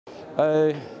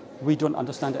We don't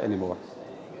understand it anymore.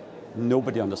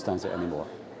 Nobody understands it anymore,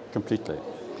 completely.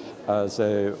 As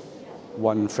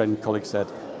one friend, colleague said,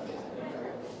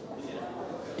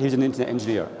 he's an internet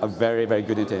engineer, a very, very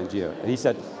good internet engineer. And he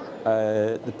said,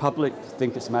 the public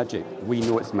think it's magic. We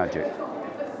know it's magic,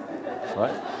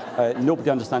 right? Nobody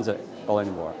understands it all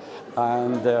anymore.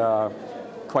 And there are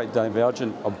quite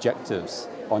divergent objectives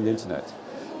on the internet.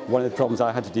 One of the problems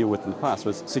I had to deal with in the past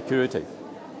was security.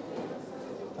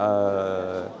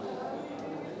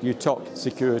 You talk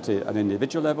security at an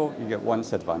individual level, you get one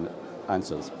set of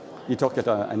answers. You talk at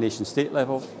a nation-state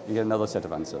level, you get another set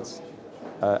of answers.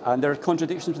 And there are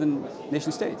contradictions within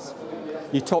nation-states.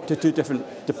 You talk to two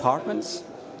different departments,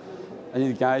 and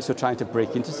the guys who are trying to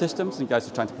break into systems and guys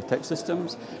who are trying to protect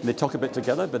systems, and they talk a bit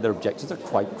together, but their objectives are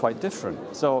quite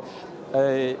different. So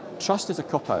trust is a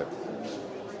cop-out.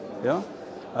 Yeah?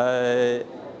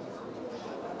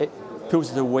 It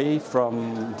pulls us away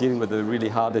from dealing with the really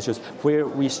hard issues where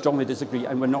we strongly disagree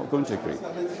and we're not going to agree.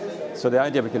 So the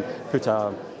idea we can put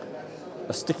a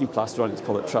sticking plaster on it to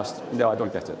call it trust, no, I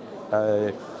don't get it.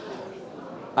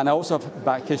 And I also have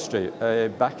back history.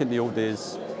 Back in the old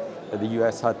days, the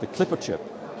US had the Clipper chip.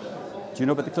 Do you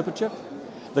know about the Clipper chip?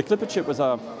 The Clipper chip was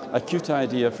a cute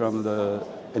idea in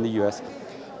the US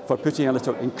for putting a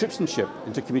little encryption chip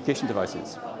into communication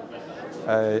devices,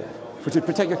 which would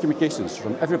protect your communications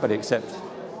from everybody except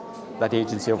that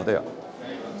agency over there.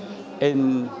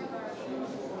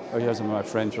 Here's my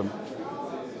friend from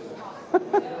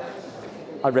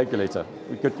a regulator,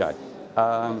 a good guy.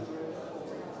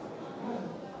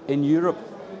 In Europe,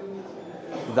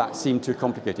 that seemed too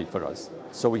complicated for us.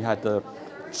 So we had the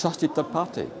trusted third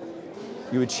party.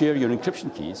 You would share your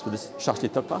encryption keys with this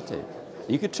trusted third party.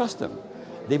 You could trust them.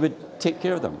 They would take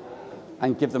care of them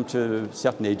and give them to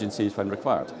certain agencies when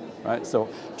required. Right? So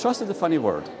trust is a funny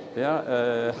word.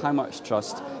 Yeah? How much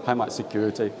trust, how much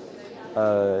security?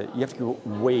 You have to go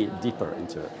way deeper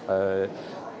into it.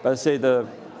 But I say the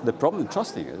problem with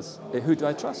trusting is, who do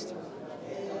I trust?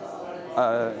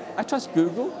 I trust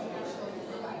Google,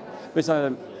 because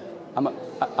I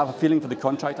have a feeling for the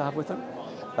contract I have with them.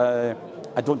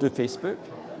 I don't do Facebook.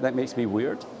 That makes me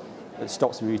weird. It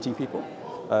stops me meeting people.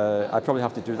 I probably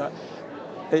have to do that.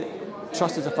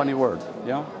 Trust is a funny word,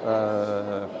 yeah?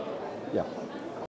 Yeah.